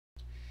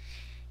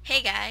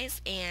Hey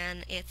guys,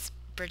 and it's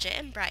Bridget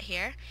and Brett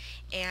here,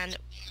 and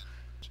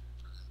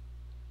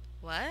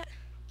what?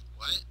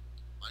 What?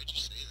 Why'd you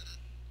say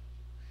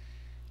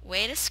that?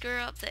 Way to screw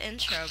up the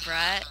intro,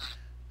 Brett.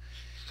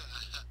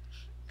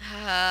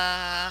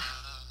 Uh,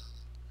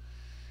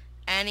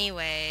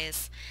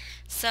 anyways,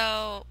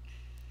 so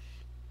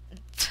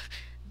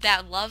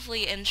that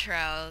lovely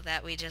intro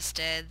that we just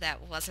did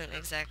that wasn't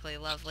exactly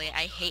lovely.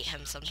 I hate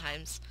him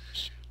sometimes.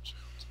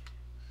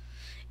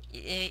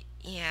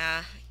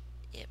 Yeah.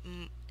 It,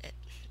 it,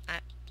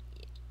 I,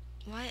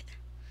 what?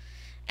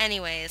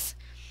 Anyways,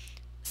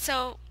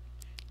 so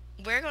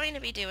we're going to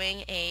be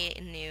doing a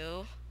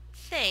new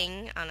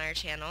thing on our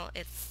channel.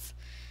 This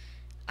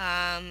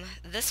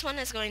one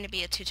is going to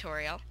be a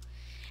tutorial,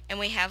 and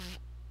we have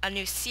a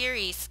new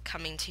series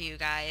coming to you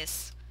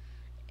guys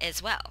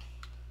as well.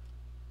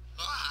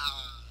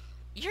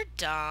 You're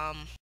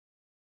dumb.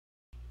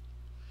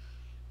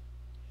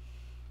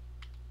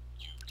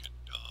 You can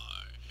die.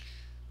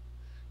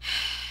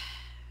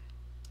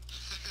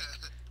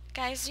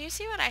 Guys, do you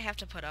see what I have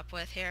to put up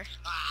with here?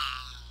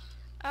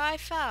 Oh, I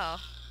fell.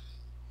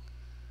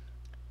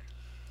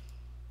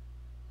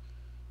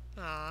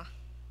 Aw.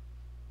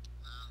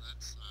 Oh,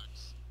 that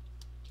sucks.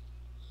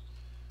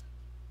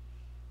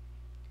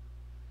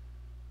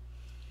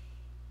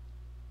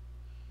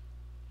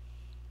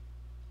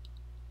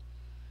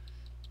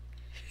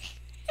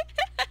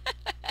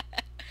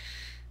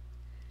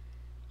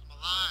 I'm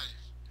alive.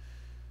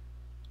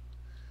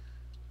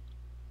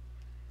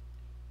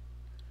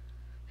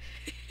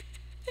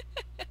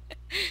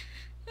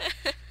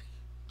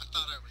 I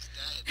thought I was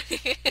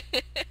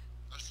dead.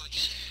 I was like,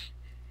 shit.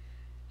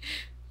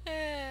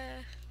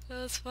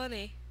 That was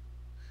funny.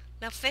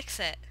 Now fix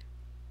it.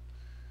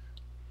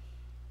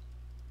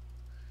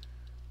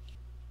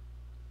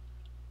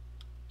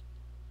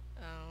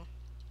 Oh.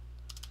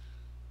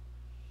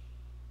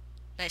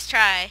 Nice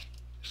try.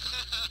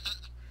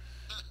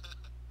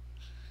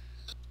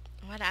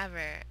 Whatever.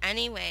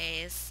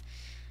 Anyways,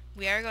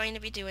 we are going to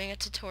be doing a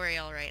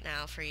tutorial right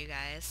now for you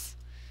guys.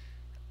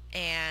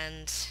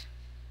 And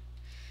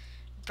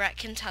Brett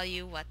can tell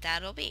you what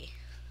that'll be.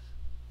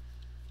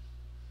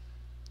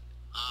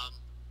 um,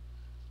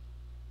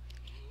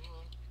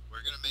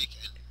 we're gonna make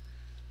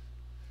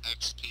an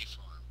XP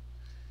farm.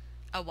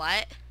 A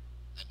what?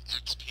 An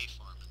XP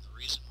farm, and the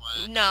reason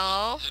why I No.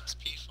 call it an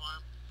XP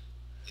farm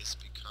is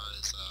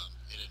because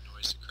it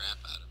annoys the crap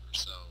out of her.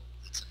 So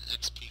it's an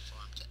XP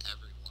farm to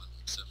everyone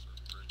except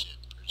for Bridget.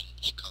 Bridget,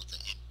 she calls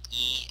it an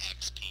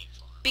EXP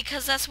farm.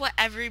 Because that's what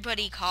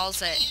everybody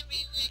calls it.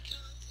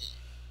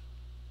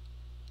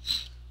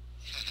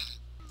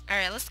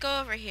 Alright, let's go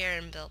over here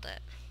and build it.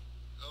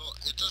 Oh,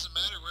 it doesn't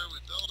matter where we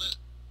build it.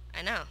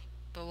 I know,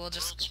 but we'll The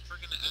just... world's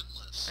friggin'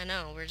 endless. I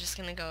know, we're just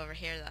gonna go over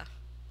here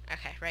though.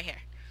 Okay, right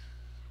here.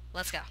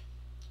 Let's go.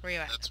 Where you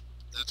at?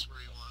 That's where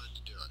you wanted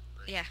to do it.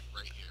 Right, Yeah.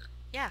 Right here.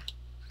 Yeah.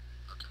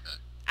 Okay.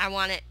 I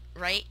want it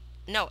right...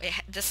 No,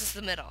 this is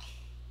the middle.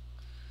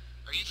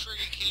 Are you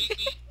friggin' kidding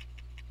me?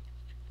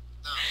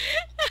 No.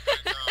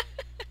 It's gonna go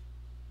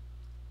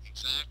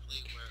exactly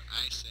where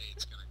I say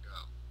it's gonna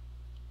go.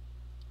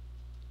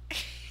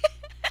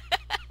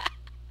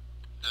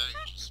 Now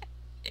you're just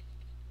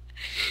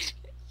messing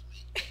with me.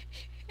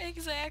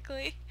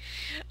 Exactly.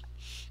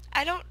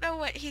 I don't know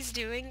what he's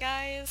doing,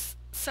 guys,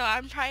 so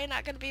I'm probably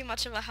not going to be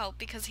much of a help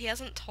because he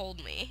hasn't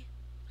told me.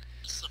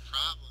 That's the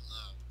problem,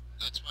 though.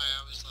 That's why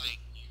I was like,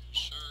 you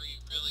sure you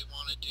really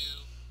want to do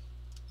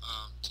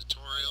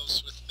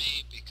tutorials with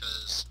me?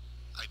 Because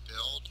I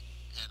build,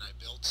 and I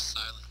build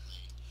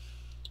silently.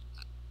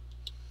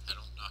 I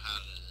don't know how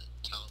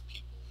to tell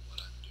people what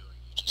I'm doing.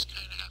 You just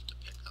kind of have to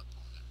pick up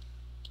on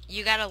it.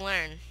 You gotta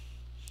learn.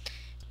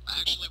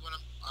 Actually,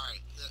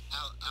 alright,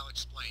 I'll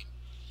explain.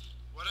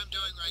 What I'm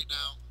doing right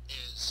now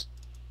is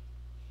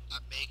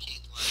I'm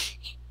making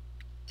like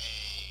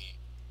a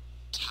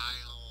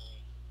tile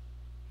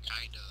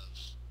kind of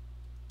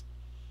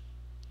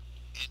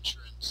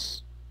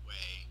entrance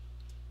way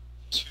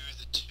to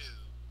the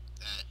tube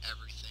that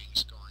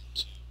everything's going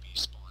to be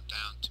spawned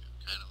down to,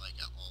 kind of like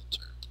an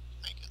altar,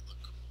 make it look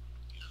cool,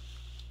 you know.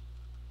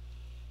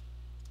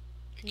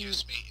 It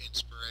gives me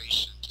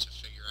inspiration to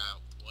figure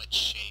out what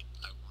shape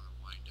I want to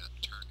wind up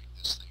turning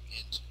this thing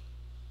into.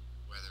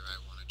 Whether I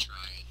want to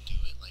try and do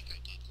it like I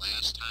did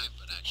last time,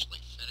 but actually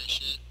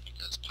finish it,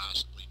 because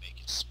possibly make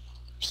it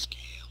smaller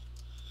scale.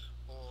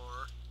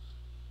 Or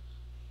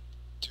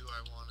do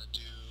I want to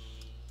do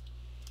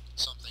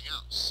something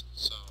else?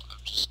 So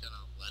I'm just going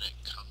to let it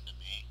come to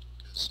me,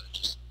 because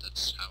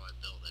that's how I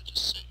build. I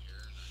just sit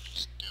here and I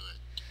just do it.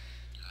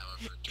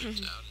 However it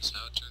turns out is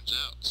how it turns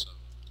out, so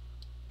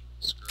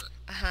screw it.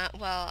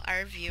 Well,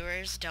 our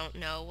viewers don't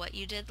know what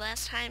you did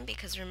last time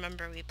because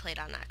remember we played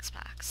on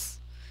Xbox.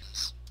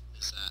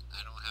 Is that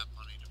I don't have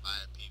money to buy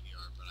a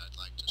PVR, but I'd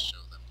like to show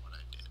them what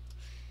I did.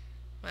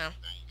 Well.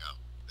 There you go.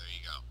 There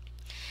you go.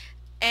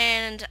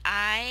 And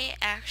I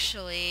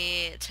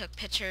actually took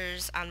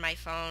pictures on my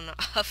phone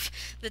of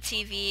the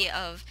TV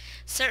of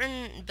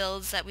certain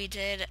builds that we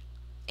did,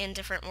 in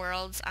different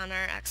worlds on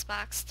our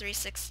Xbox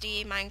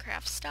 360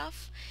 Minecraft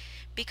stuff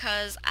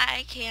because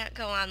I can't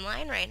go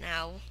online right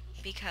now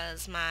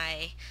because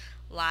my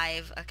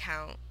live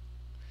account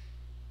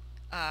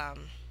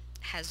um,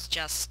 has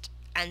just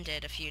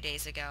ended a few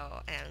days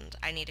ago, and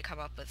I need to come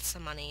up with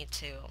some money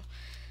to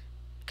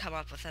come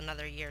up with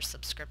another year's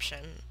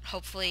subscription,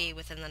 hopefully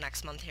within the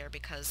next month here,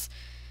 because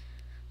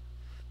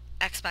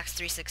Xbox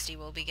 360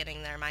 will be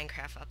getting their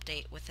Minecraft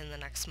update within the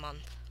next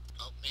month.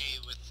 Help me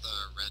with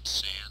red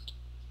sand.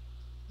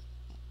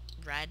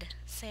 Red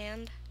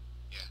sand?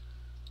 Yeah.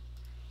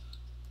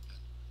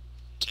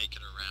 And take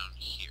it around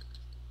here.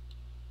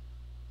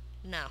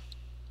 No,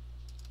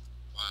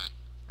 Why?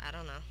 I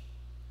don't know.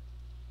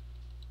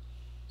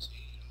 See,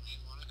 you don't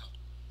even want to help.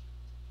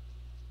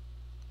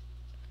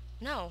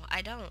 No,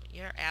 I don't.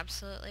 You're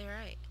absolutely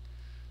right.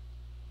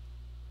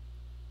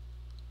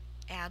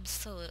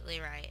 Absolutely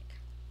right.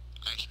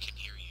 I can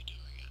hear you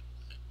doing it.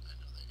 I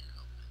know that you're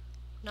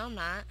helping. No, I'm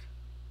not.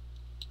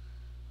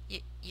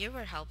 You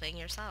were helping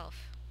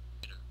yourself.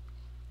 Wider.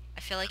 I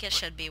feel like Yeah, it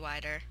should be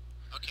wider.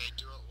 okay,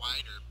 do it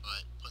wider,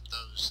 but put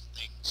those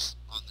things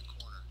on the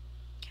corner.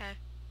 Okay.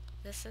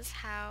 This is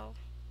how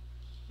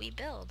we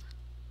build.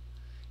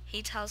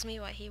 He tells me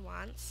what he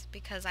wants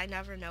because I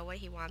never know what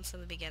he wants in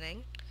the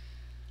beginning.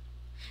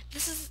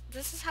 This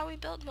is how we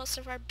build most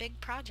of our big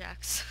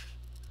projects.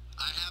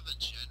 I have a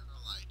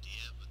general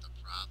idea, but the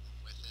problem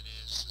with it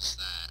is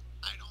that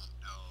I don't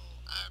know.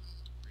 I'm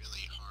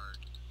really hard.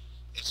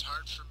 It's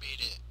hard for me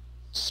to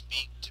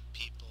speak to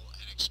people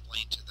and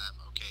explain to them,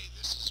 okay,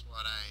 this is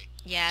what I...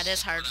 Yeah, it this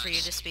is hard what for I you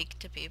to see. speak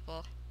to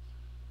people.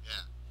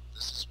 Yeah,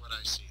 this is what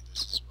I see.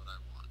 This is what I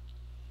want.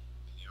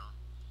 And you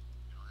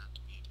don't have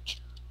to be a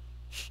jerk.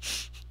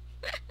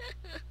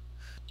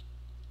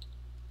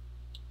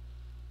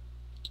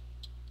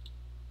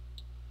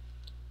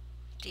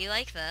 Do you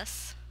like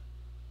this?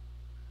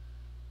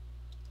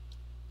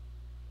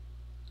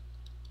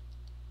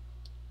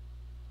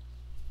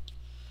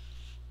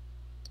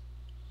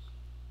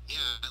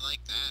 Yeah, I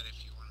like that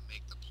if you want to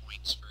make the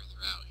points further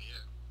out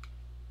here.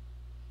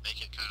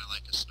 Make it kind of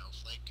like a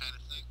snowflake kind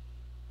of thing?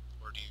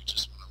 Or do you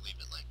just want to leave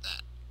it like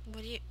that?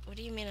 What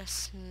do you mean a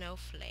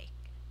snowflake?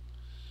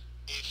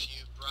 If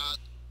you brought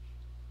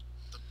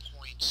the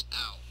points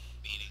out,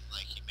 meaning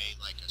like you made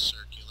like a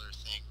circular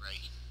thing right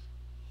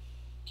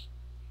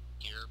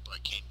here,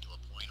 but came to a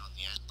point on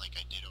the end like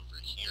I did over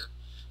here,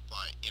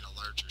 but in a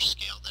larger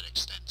scale that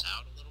extends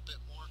out a little bit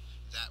more,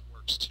 that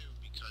works too,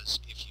 because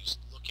if you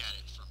look at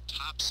it from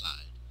top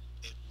side,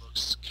 it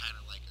looks kind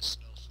of like a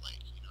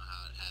snowflake. You know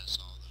how it has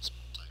all those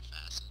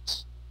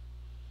multi-facets.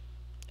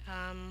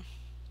 I'm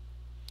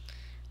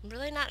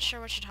really not sure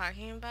what you're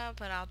talking about,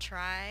 but I'll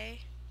try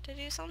to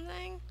do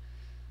something.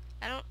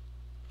 I don't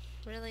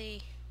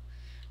really...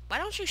 Why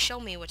don't you show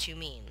me what you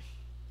mean?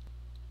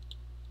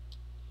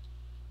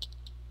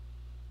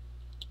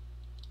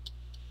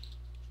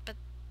 But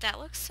that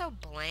looks so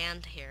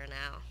bland here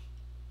now.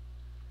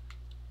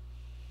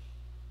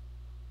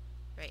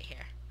 Right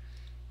here.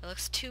 It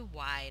looks too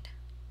wide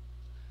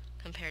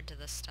compared to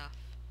this stuff.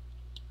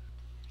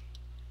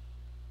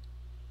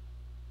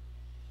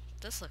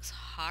 This looks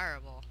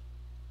horrible.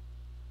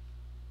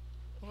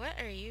 What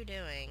are you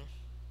doing?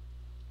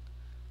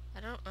 I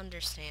don't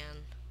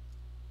understand.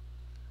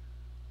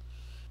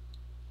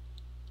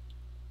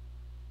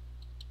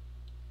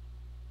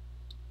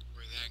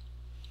 Where that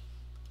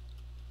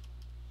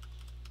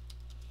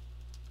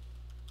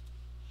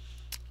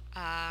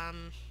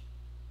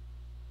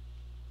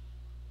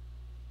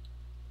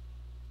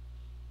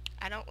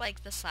I don't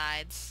like the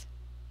sides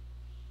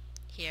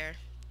here.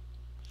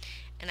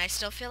 And I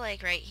still feel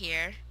like right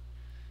here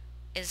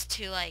is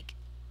too, like,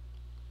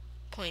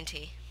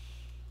 pointy.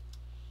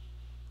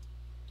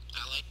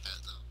 I like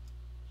that though.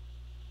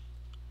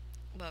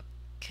 Well,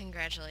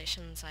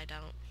 congratulations, I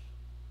don't.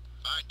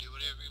 Fine, do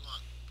whatever you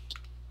want.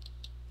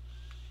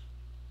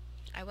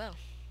 I will.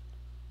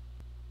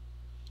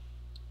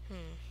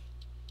 Hmm.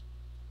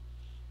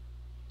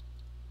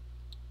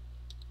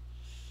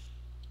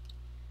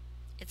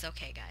 It's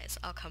okay, guys.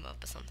 I'll come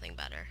up with something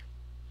better.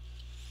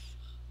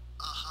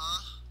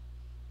 Uh-huh.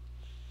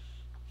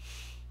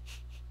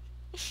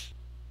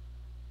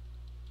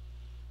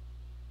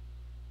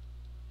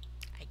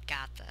 I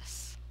got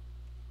this.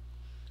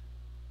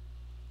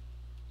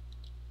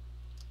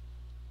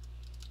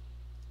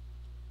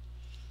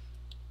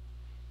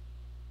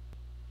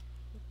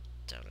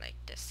 Don't like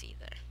this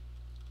either.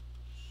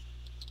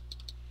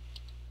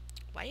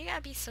 Why you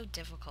gotta be so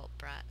difficult,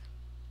 Brett?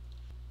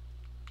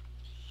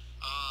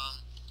 Um,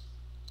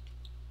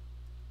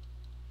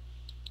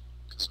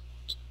 'cause I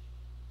want to.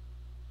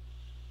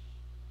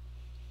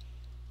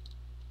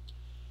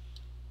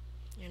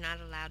 You're not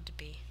allowed to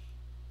be.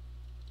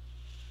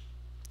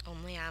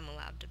 Only I'm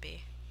allowed to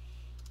be.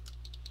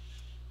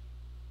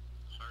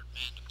 Hard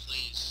man to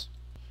please.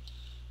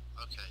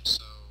 Okay,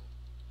 so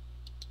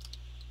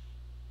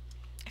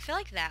I feel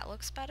like that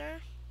looks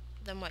better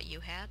than what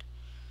you had.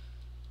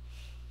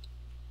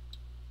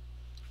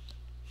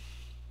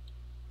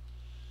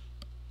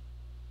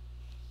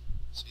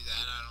 see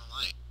that I don't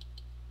like.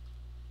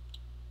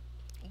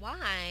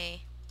 my...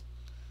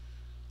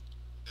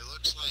 It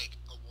looks like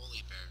a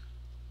woolly bear.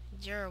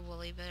 You're a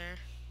woolly bear.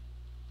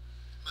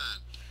 Come on.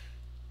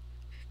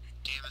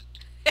 Damn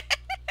it.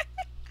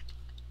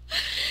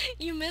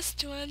 You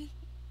missed one.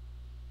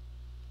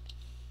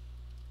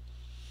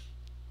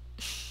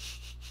 What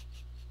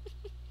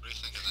do you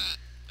think of that?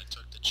 I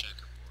took the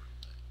checkerboard,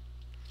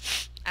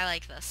 but I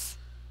like this.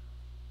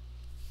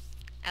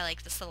 I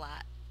like this a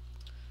lot.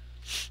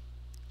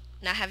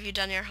 Now, have you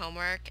done your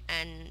homework,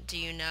 and do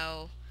you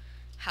know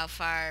how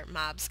far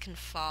mobs can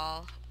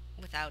fall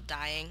without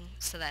dying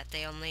so that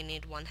they only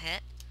need one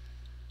hit?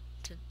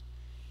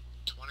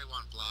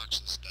 21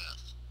 blocks is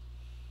death.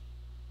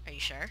 Are you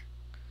sure?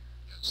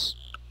 Yes.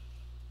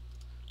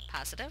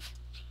 Positive?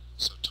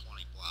 So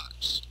 20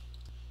 blocks.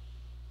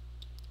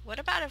 What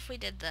about if we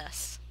did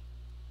this?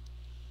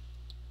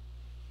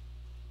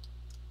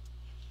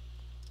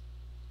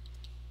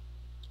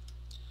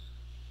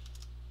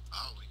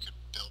 Oh, we could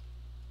build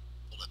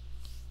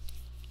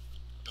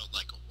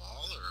like a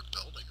wall or a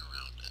building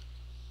around it.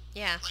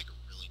 Yeah. Like a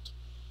really...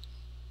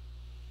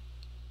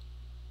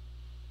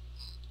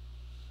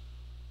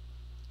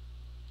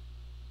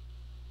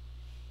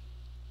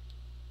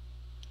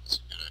 That's a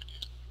good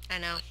idea. I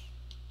know.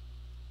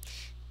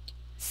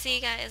 See,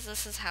 guys,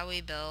 this is how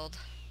we build.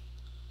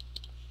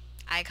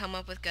 I come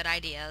up with good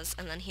ideas,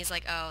 and then he's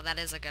like, oh, that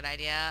is a good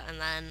idea, and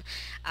then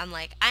I'm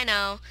like, I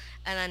know,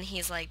 and then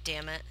he's like,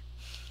 damn it.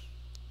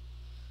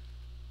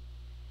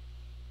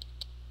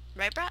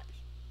 Right, Brett?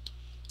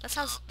 That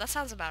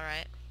sounds about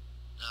right.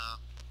 No.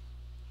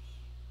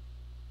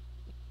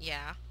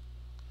 Yeah.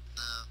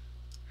 No.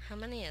 How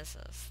many is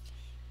this?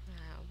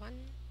 1,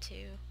 2,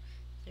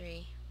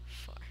 3,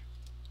 4.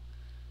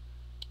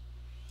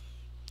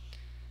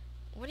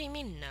 What do you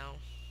mean, no?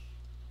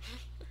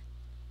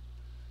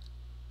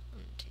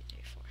 1, 2, 3,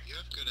 4. You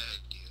have good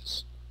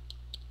ideas.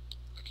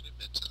 I can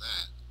admit to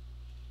that.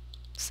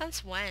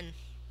 Since when?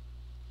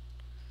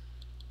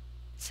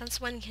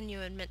 Since when can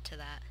you admit to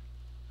that?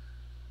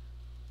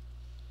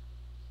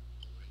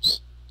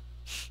 Always.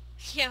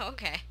 Yeah,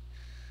 okay.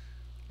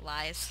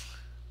 Lies.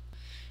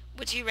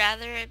 Would you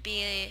rather it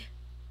be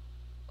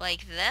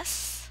like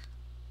this?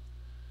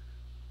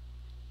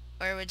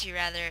 Or would you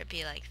rather it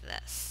be like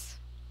this?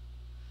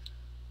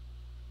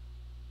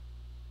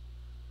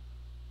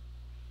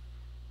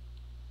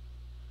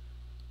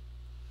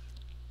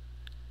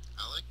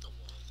 I like the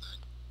wall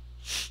thing.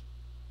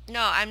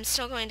 No, I'm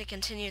still going to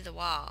continue the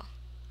wall.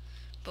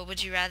 But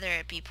would you rather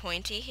it be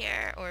pointy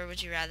here, or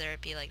would you rather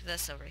it be like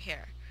this over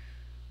here?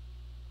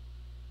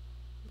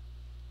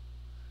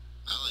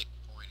 I like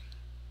pointy.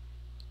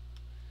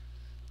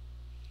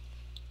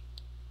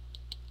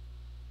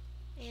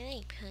 I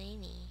like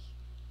pointy.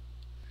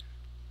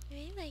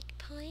 I like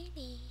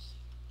pointy.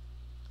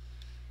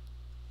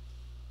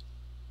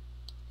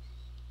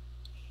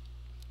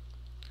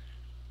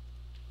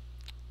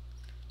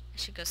 I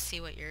should go see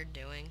what you're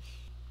doing.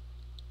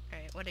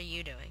 Alright, what are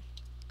you doing?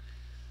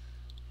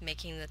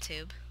 Making the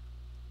tube?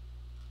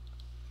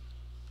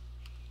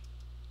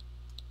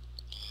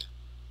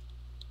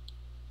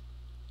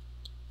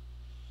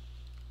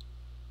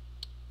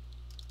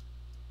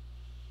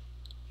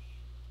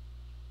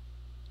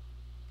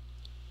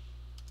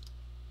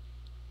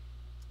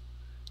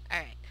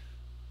 Alright.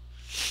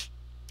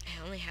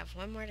 I only have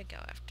one more to go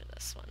after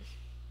this one.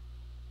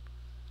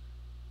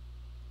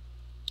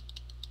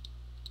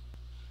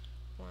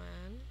 1,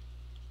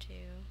 2,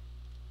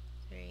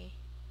 3,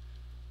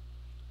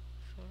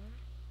 4.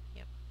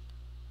 Yep.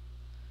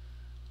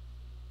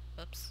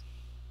 Oops.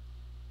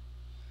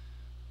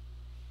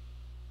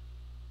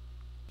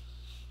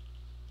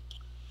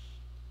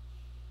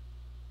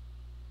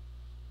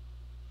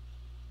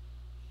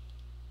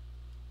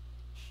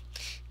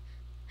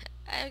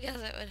 I guess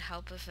it would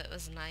help if it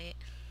was night.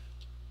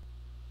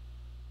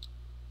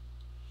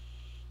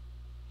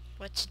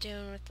 What you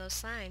doing with those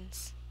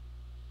signs?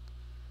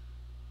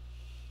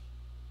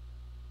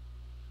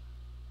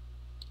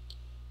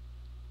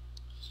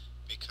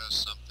 Because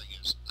something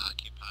is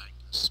occupying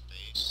the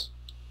space.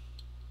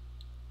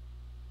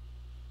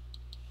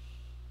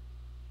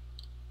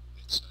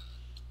 It's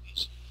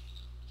easy for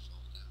them to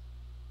fall down.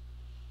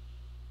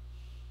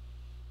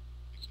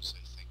 Because they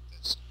think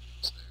that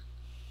something's there.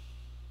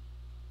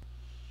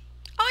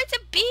 Oh, it's a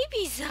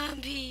baby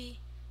zombie!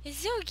 It's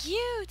so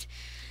cute!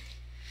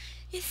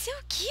 It's so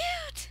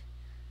cute!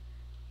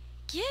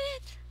 Get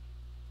it?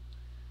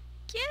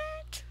 Get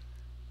it?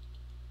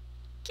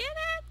 Get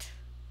it?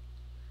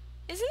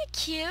 Isn't it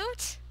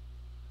cute?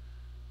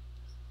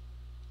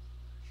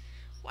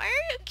 Why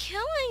are you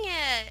killing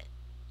it?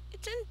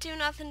 It didn't do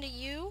nothing to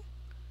you.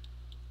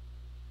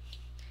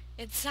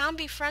 Its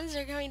zombie friends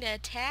are going to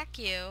attack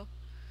you.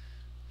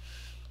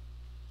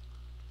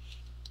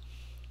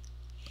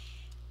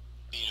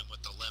 Beat him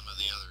with the limb of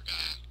the other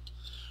guy.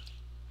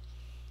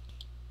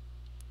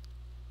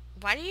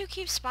 Why do you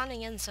keep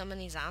spawning in so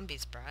many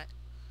zombies, Brett?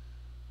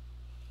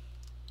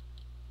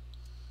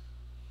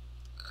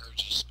 I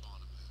heard you spawn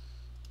him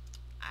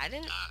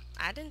in.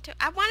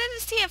 I wanted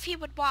to see if he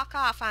would walk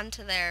off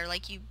onto there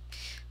like you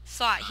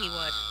thought he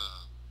would.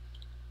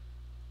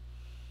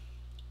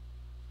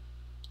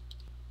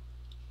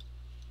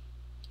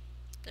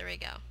 There we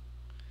go.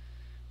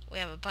 We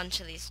have a bunch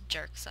of these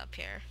jerks up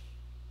here.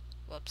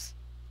 Whoops.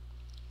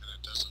 And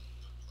it doesn't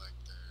look like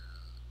they're...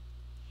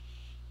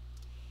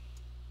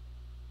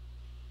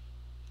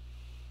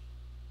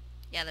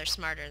 Yeah, they're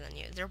smarter than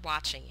you. They're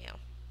watching you.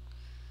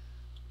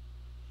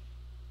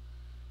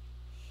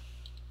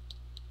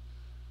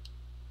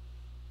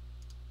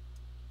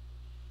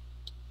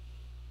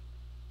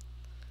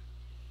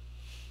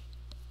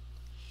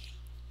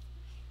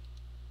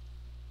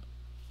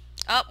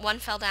 Oh, one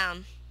fell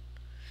down.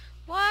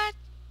 What?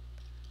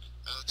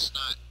 Well, it's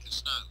not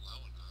low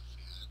enough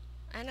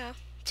yet. I know.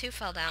 Two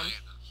fell Or down. high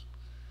enough.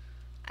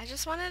 I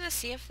just wanted to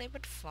see if they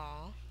would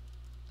fall.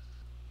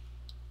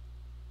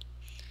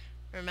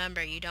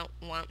 Remember, you don't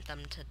want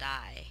them to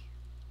die.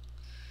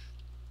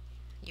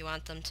 You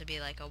want them to be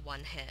like a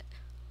one hit.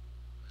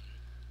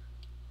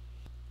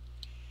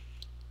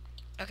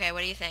 Okay,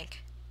 what do you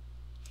think?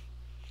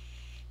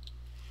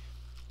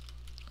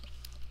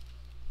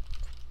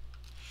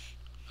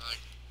 I like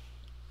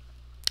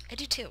I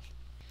do too.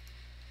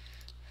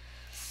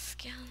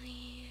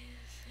 Skellies,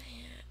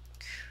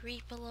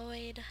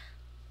 Creepaloid.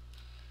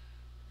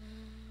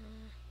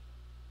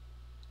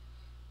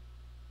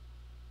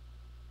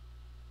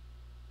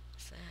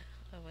 Is that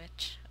a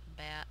witch? A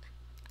bat?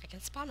 I can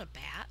spawn a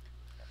bat?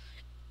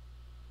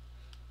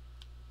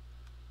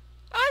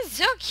 Oh, it's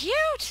so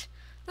cute!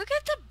 Look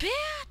at the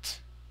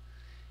bat!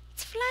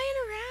 It's flying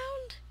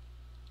around.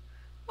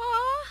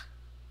 Aw!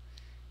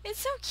 It's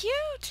so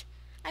cute!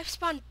 I've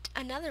spawned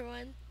another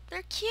one.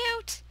 They're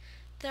cute!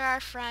 They're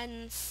our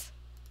friends.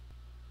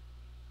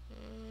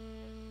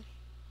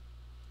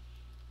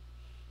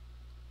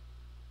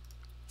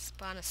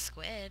 Spawn a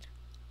squid.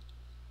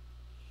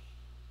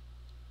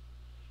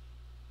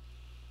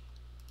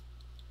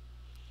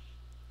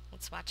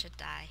 Let's watch it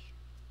die.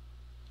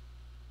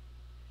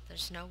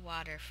 There's no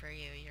water for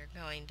you. You're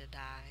going to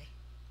die.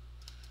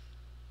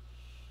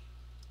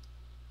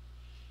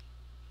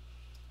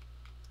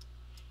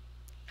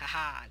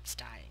 Haha, it's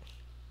dying.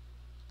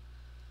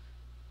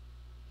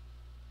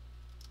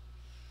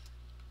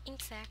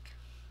 Ink sac.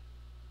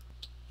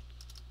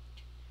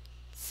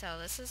 So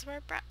this is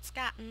where Brett's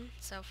gotten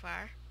so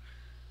far.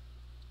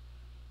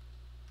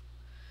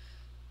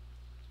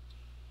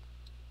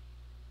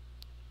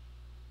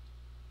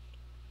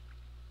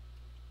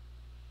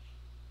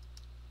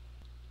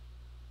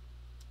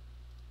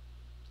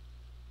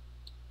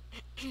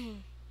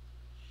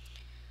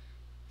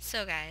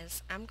 So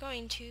guys, I'm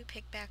going to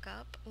pick back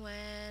up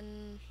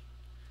when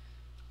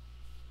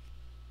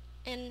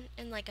in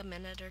like a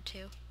minute or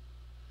two.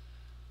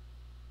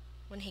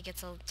 When he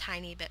gets a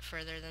tiny bit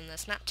further than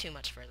this, not too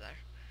much further.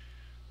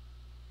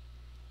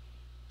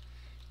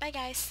 Bye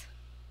guys.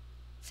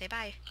 Say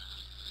bye.